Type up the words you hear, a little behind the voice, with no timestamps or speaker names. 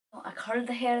curled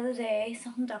the hair of the day,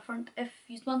 something different. If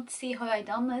you want to see how I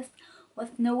done this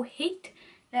with no heat,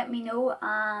 let me know.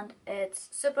 And it's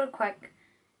super quick,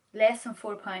 less than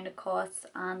 £4 it costs,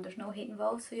 and there's no heat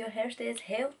involved, so your hair stays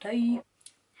healthy.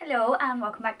 Hello and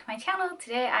welcome back to my channel.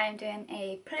 Today I am doing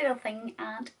a Pretty Little Thing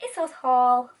and ASOS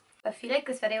haul. If you like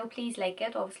this video, please like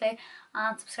it obviously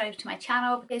and subscribe to my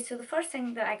channel. Okay, so the first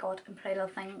thing that I got in Pretty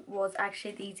Little Thing was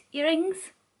actually these earrings.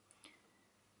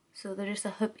 So they're just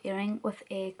a hoop earring with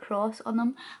a cross on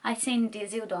them. I seen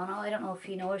Daisy O'Donnell, I don't know if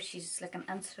you know her, she's like an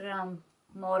Instagram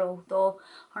model doll,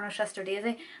 her and her sister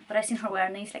Daisy, but I seen her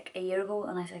wearing these like a year ago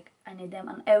and I was like, I need them,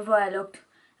 and everywhere I looked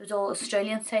it was all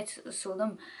Australian sites that sold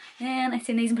them. Then I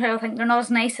seen these in Pretty Little Thing. They're not as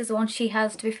nice as the ones she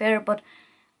has, to be fair, but,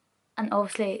 and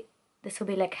obviously this will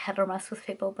be like hit or miss with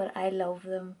people, but I love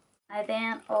them. I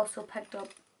then also picked up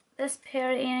this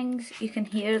pair of earrings. You can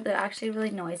hear they're actually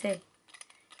really noisy,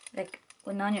 like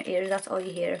when on your ears that's all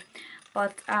you hear,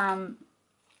 but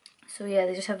so yeah,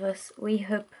 they just have this wee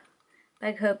hoop,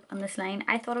 big hoop on this line.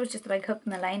 I thought it was just a big hoop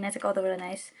in the line. I was like, oh, they're really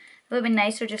nice. It would have been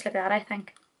nicer just like that, I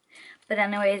think, but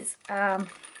anyways, they're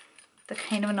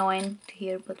kind of annoying to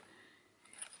hear, but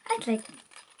I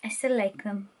still like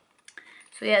them.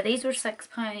 So yeah, these were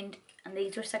 £6 and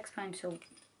these were £6, so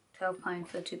 £12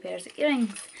 for the two pairs of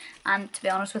earrings. And to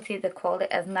be honest with you, the quality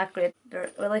isn't that great.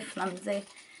 They're really flimsy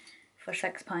for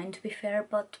 £6 to be fair,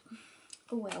 but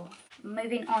oh well.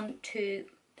 Moving on to,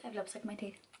 do I have lipstick in my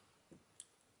teeth?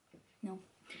 No.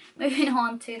 Moving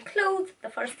on to clothes. The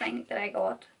first thing that I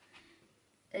got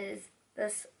is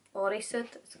this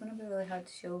bodysuit. It's going to be really hard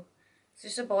to show. It's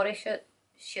just a bodysuit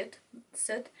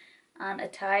suit, and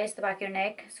it ties the back of your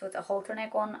neck, so it's a halter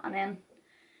neck one, and then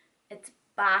it's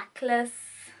backless.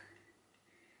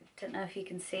 Don't know if you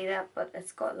can see that, but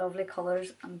it's got lovely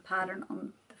colours and pattern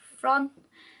on the front.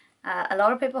 A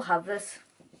lot of people have this,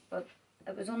 but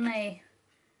it was only,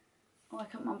 oh I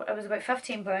can't remember, it was about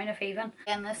 £15 if even.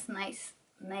 Again, this nice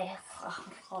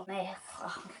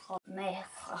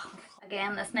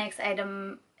again, this next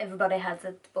item, everybody has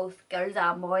it, both girls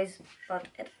and boys, but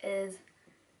it is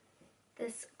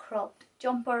this cropped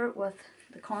jumper with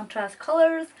the contrast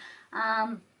colours.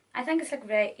 I think it's like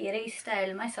very 80s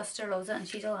style. My sister loves it and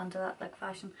she's all into that like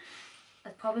fashion.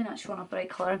 It's probably not showing up the right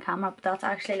colour on camera, but that's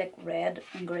actually like red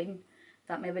and green.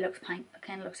 That maybe looks pink. It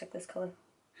kind of looks like this colour.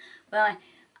 But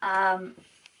anyway,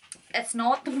 it's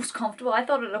not the most comfortable. I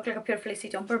thought it looked like a pure fleecy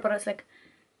jumper, but it's like,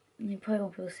 you probably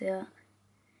won't be able to see that.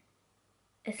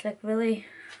 It's like really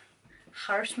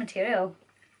harsh material.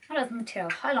 What is the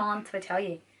material? How long do I tell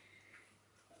you?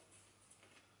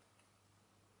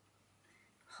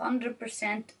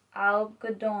 100%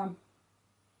 algodon.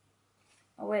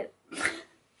 Oh wait.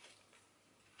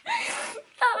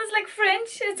 That was like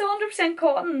French. It's 100%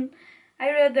 cotton. I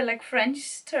read the like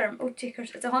French term. Oh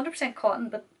cheekers. It's 100% cotton,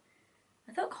 but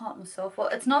I thought cotton was soft. Well,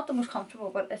 it's not the most comfortable,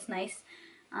 but it's nice.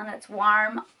 And it's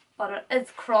warm, but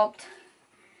it's cropped.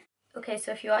 Okay,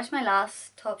 so if you watched my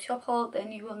last Topshop haul,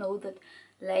 then you will know that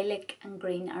lilac and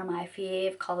green are my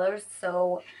fave colours.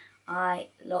 So I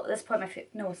love this. Part my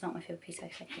favorite. No, it's not my favourite piece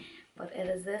actually, but it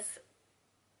is this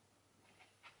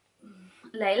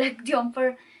lilac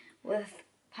jumper with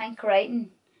pink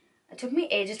writing. It took me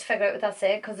ages to figure out what that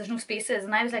said because there's no spaces,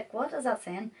 and I was like, what is that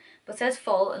saying? But it says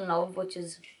fall in love, which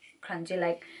is cringy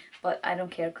like, but I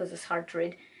don't care because it's hard to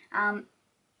read.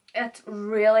 It's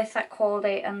really thick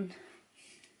quality and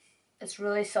it's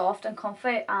really soft and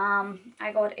comfy.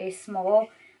 I got a small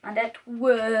and it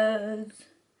was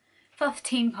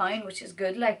 £15, which is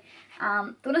good. Like,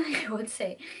 the only thing I would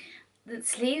say, the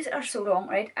sleeves are so long,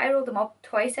 right? I rolled them up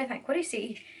twice, I think. What do you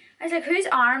see? I was like, whose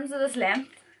arms are this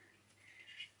length?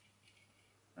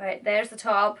 Right, there's the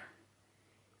top.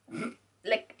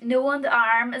 Like, no one's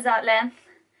arm is that length.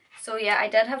 So yeah, I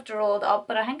did have to roll it up,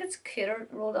 but I think it's cuter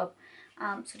rolled up.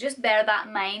 So just bear that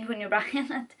in mind when you're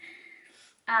buying it.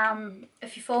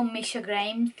 If you follow Misha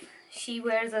Grimes, she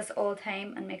wears this all the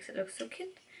time and makes it look so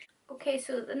cute. Okay,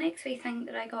 so the next wee thing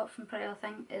that I got from Pretty Little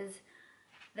Thing is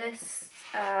this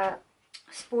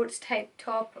sports type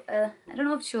top. I don't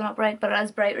know if it's showing up right, but it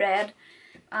is bright red,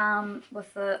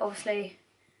 with the obviously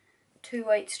two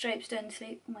white stripes down the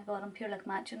sleeve. Oh my god, I'm pure like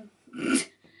matching.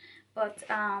 But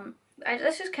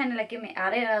this just kind of like give me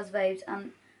Adidas vibes,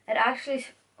 and it actually,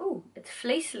 oh, it's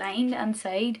fleece lined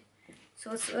inside,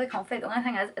 so it's really comfy. The only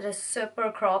thing is it is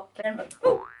super cropped.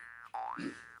 Oh,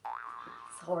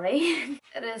 sorry.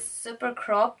 It is super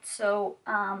cropped, so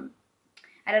I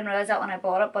didn't realise that when I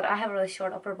bought it, but I have a really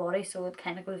short upper body, so it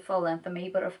kind of goes full length of me,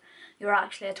 but if you're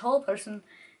actually a tall person,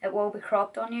 it will be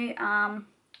cropped on you. I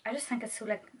just think it's so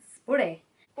like sporty.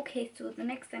 Okay, so the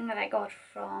next thing that I got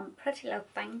from Pretty Little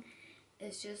Thing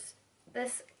is just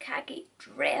this khaki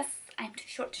dress. I'm too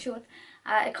short to show it.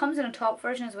 It comes in a top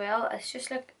version as well. It's just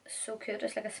like so cute.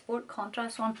 It's like a sport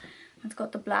contrast one. It's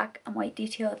got the black and white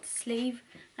detail at the sleeve.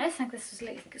 I just think this is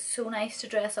like so nice to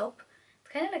dress up.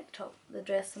 It's kind of like the top of the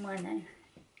dress I'm wearing now.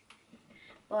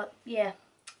 But yeah,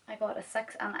 I got a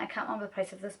 6 and I can't remember the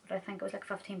price of this, but I think it was like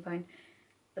 £15.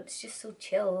 But it's just so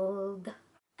chilled.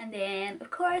 And then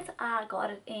of course I got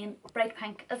it in bright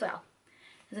pink as well.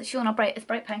 Is it showing up right? It's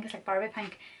bright pink, it's like Barbie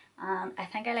pink. And I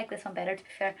think I like this one better, to be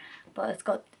fair. But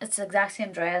it's the exact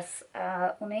same dress,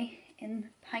 only in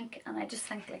pink, and I just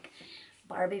think like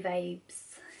Barbie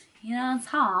vibes. You know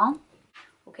what I'm saying?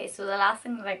 Okay, so the last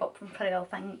thing that I got from Pretty Little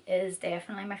Thing is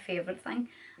definitely my favourite thing.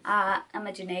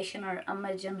 Imagination, or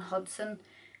Imogen Hudson.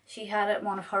 She had it in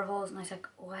one of her hauls and I was like,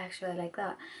 oh, I actually like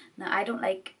that. Now I don't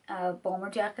like bomber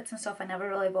jackets and stuff. I never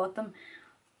really bought them.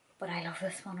 But I love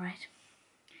this one, right?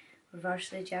 Reverse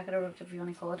sleeve jacket, or whatever you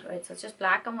want to call it, right? So it's just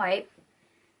black and white.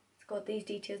 It's got these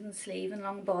details in the sleeve and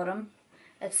long bottom.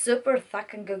 It's super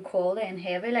thick and good quality and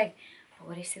heavy, like, oh,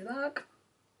 what do you see the back?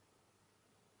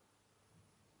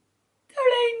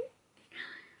 Darling!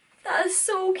 That is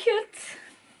so cute.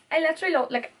 I literally love,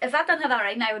 like, if that didn't have that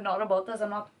right now, I would not have bought this.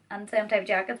 I'm not into them type of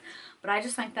jackets, but I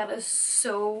just think that is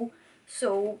so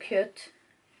cute.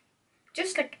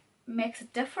 Just like makes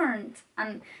it different,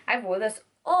 and I've wore this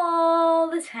all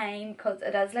the time because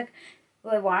it is like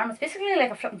really warm. It's basically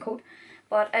like a flipping coat,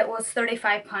 but it was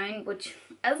 £35, which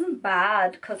isn't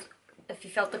bad because if you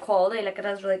felt the quality, like it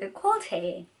is really good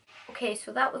quality. Okay,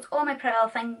 so that was all my Pretty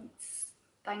Little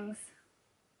things.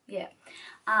 Yeah.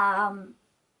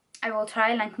 I will try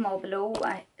and link them all below.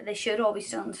 They should all be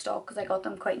still in stock because I got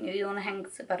them quite new. The only thing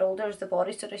that's a bit older is the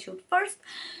bodysuit I showed first.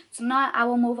 So now I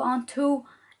will move on to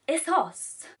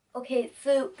ASOS. Okay,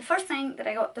 so the first thing that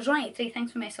I got, there's only 3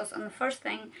 things from ASOS, and the first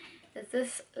thing is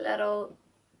this little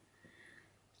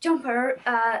jumper.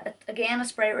 Again,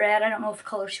 it's bright red. I don't know if the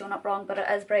colour's showing up wrong, but it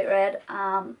is bright red.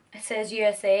 It says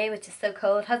USA, which is so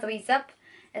cool. It has a wee zip.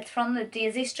 It's from the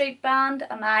Daisy Street brand,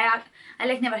 and I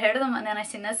like never heard of them, and then I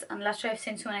seen this, and literally I've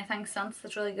seen so many things since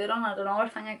that's really good on it. Another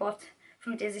thing I got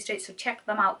from Daisy Street, so check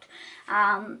them out.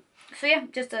 So yeah,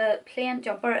 just a plain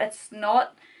jumper. It's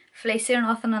not fleecy or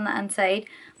nothing on the inside,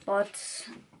 but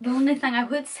the only thing I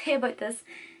would say about this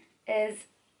is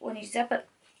when you zip it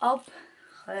up,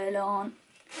 hold on,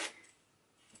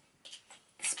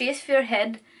 the space for your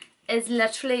head is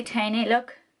literally tiny.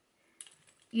 Look,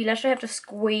 you literally have to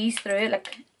squeeze through it,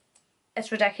 like,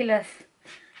 it's ridiculous.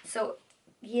 So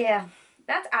yeah,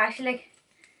 that's actually like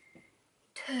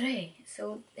today.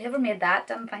 So whoever made that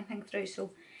didn't think things through,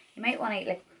 so you might want to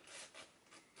like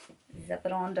zip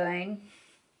it on down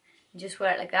and just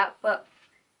wear it like that. But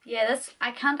yeah, this,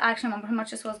 I can't actually remember how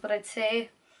much this was, but I'd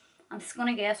say, I'm just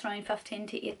gonna guess around £15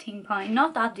 to £18.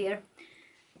 Not that dear,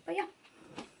 but yeah.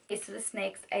 Okay, so this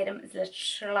next item is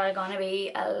literally gonna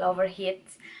be a love or hate.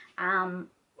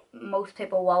 Most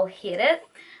people will hate it,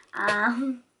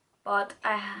 but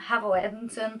I have a wedding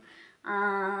soon,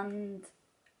 and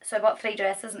so I bought 3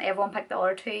 dresses and everyone picked the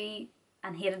other 2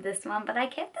 and hated this one, but I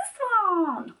kept this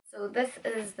one. So this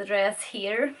is the dress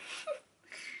here.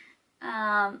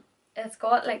 It's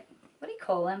got like, what do you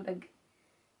call them, big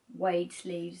wide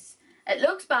sleeves. It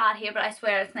looks bad here, but I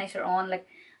swear it's nicer on. Like,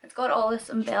 it's got all this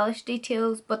embellished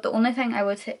details, but the only thing I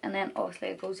would say, and then obviously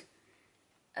it goes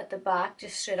at the back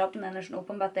just straight up, and then there's an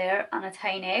open bit there and a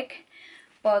high neck.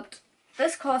 But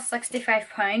this cost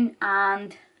 £65,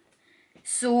 and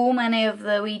so many of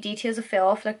the wee details have fell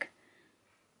off. Like,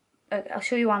 I'll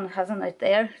show you one that hasn't out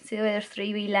there. See the way there's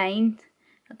 3 wee lines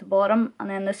at the bottom, and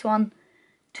then this one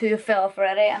 2 fell off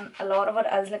already, and a lot of it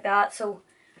is like that. So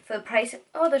for the price,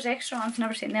 oh, there's extra ones,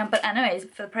 never seen them, but anyways,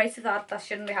 for the price of that, that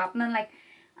shouldn't be happening. Like,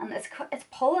 and it's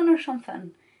pulling or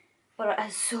something, but it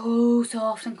is so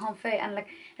soft and comfy, and like,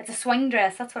 it's a swing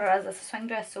dress. That's what it is. It's a swing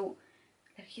dress, so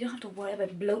like, you don't have to worry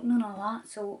about bloating and all that.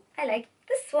 So I like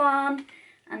this one,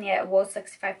 and yeah, it was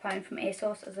 £65 from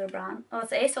ASOS as their brand. Oh, it's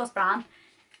the ASOS brand,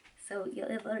 so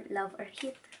you'll either love or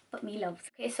hate, but me loves.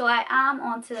 Okay, so I am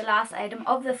on to the last item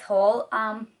of this haul.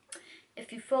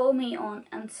 If you follow me on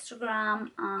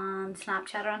Instagram and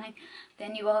Snapchat or anything,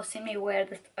 then you will have seen me wear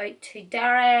this out to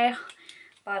Derry.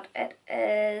 But it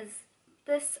is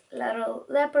this little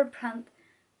leopard print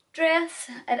dress.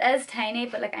 It is tiny,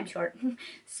 but like, I'm short,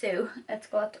 so it's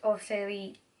got obviously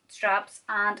wee straps,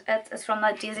 and it is from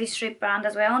that Daisy Street brand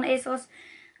as well on ASOS.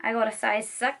 I got a size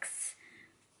 6,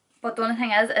 but the only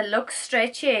thing is, it looks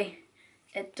stretchy.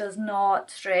 It does not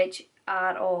stretch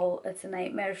at all. It's a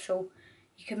nightmare. So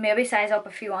you could maybe size up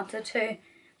if you wanted to,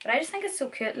 but I just think it's so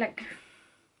cute. Like,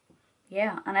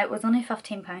 yeah, and it was only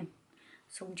 £15,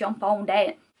 so jump on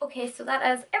that. Okay, so that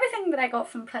is everything that I got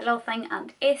from Pretty Little Thing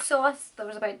and ASOS. There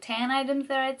was about 10 items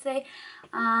there, I'd say.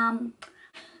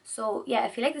 So yeah,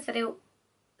 if you like this video,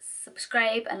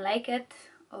 subscribe and like it,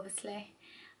 obviously.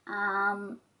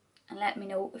 And let me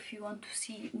know if you want to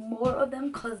see more of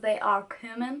them, because they are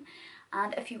coming.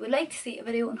 And if you would like to see a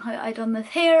video on how I done this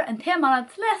hair in 10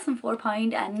 minutes, less than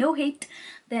 £4 and no heat,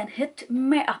 then hit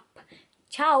me up.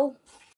 Ciao!